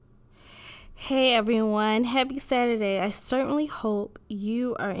Hey everyone, happy Saturday. I certainly hope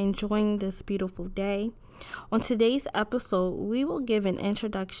you are enjoying this beautiful day. On today's episode, we will give an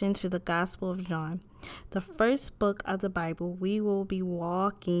introduction to the Gospel of John, the first book of the Bible we will be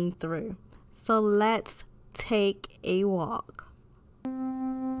walking through. So let's take a walk.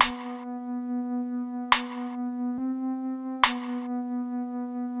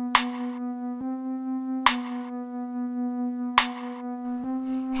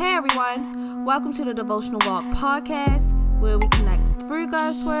 Hey everyone, welcome to the Devotional Walk podcast, where we connect through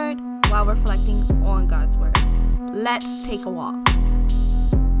God's Word while reflecting on God's Word. Let's take a walk.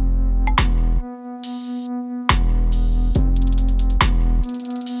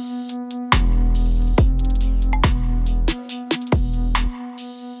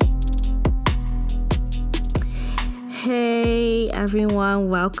 Hey everyone,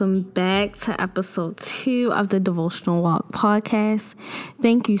 welcome back to episode 2 of the Devotional Walk podcast.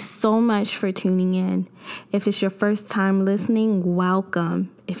 Thank you so much for tuning in. If it's your first time listening,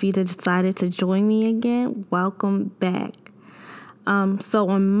 welcome. If you decided to join me again, welcome back. So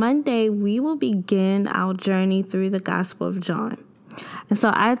on Monday, we will begin our journey through the Gospel of John. And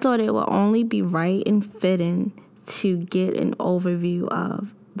so I thought it would only be right and fitting to get an overview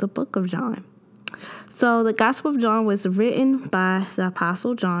of the book of John. So the Gospel of John was written by the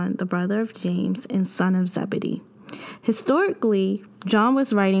Apostle John, the brother of James and son of Zebedee. Historically, John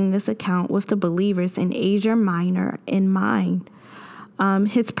was writing this account with the believers in Asia Minor in mind.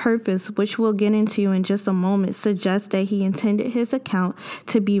 His purpose, which we'll get into in just a moment, suggests that he intended his account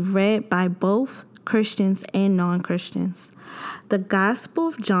to be read by both Christians and non-Christians. The Gospel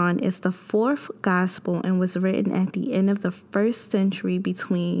of John is the fourth gospel and was written at the end of the first century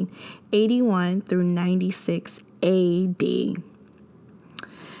between 81 through 96 AD.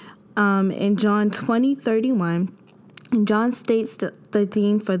 In John 20:31, John states the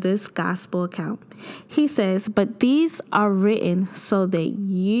theme for this gospel account. He says, "But these are written so that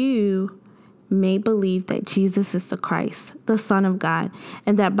you may believe that Jesus is the Christ, the Son of God,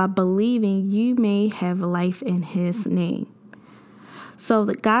 and that by believing you may have life in his name." So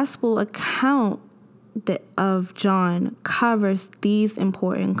the gospel account of John covers these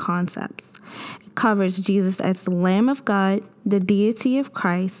important concepts. It covers Jesus as the Lamb of God, the deity of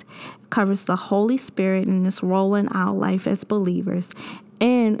Christ. It covers the Holy Spirit and his role in our life as believers,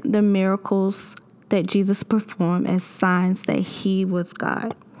 and the miracles that Jesus performed as signs that he was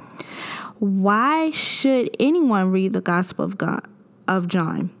God. Why should anyone read the Gospel of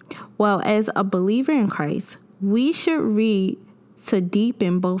John? Well, as a believer in Christ, we should read to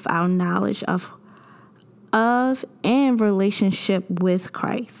deepen both our knowledge of and relationship with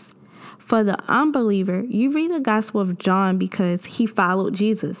Christ. For the unbeliever, you read the Gospel of John because he followed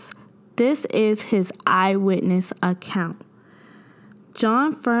Jesus. This is his eyewitness account.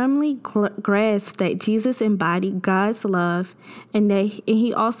 John firmly grasped that Jesus embodied God's love, and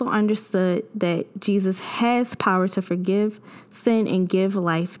he also understood that Jesus has power to forgive sin and give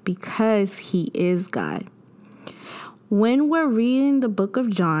life because he is God. When we're reading the book of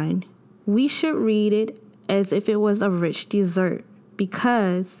John, we should read it as if it was a rich dessert,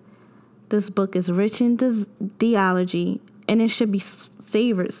 because this book is rich in theology and it should be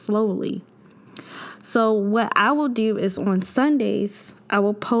savored slowly. So what I will do is on Sundays, I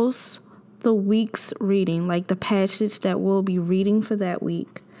will post the week's reading, like the passage that we'll be reading for that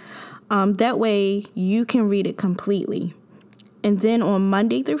week. That way you can read it completely. And then on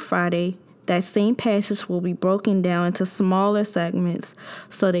Monday through Friday, that same passage will be broken down into smaller segments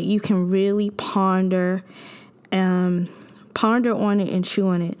so that you can really ponder on it and chew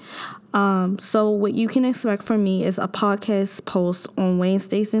on it. So what you can expect from me is a podcast post on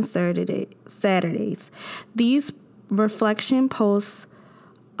Wednesdays and Saturdays. These reflection posts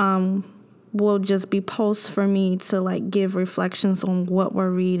will just be posts for me to give reflections on what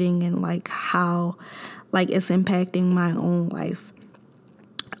we're reading and how it's impacting my own life.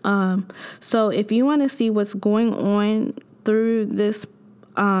 So if you want to see what's going on through this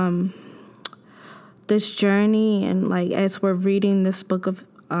journey and as we're reading this book of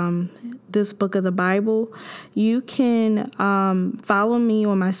the Bible, you can follow me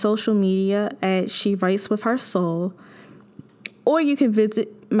on my social media at She Writes With Her Soul, or you can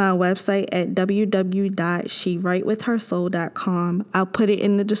visit my website at www.shewritewithhersoul.com. I'll put it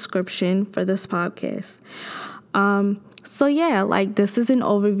in the description for this podcast. So yeah, this is an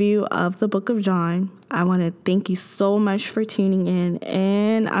overview of the book of John. I want to thank you so much for tuning in,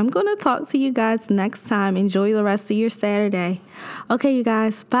 and I'm going to talk to you guys next time. Enjoy the rest of your Saturday. Okay, you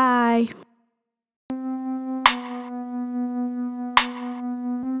guys, bye.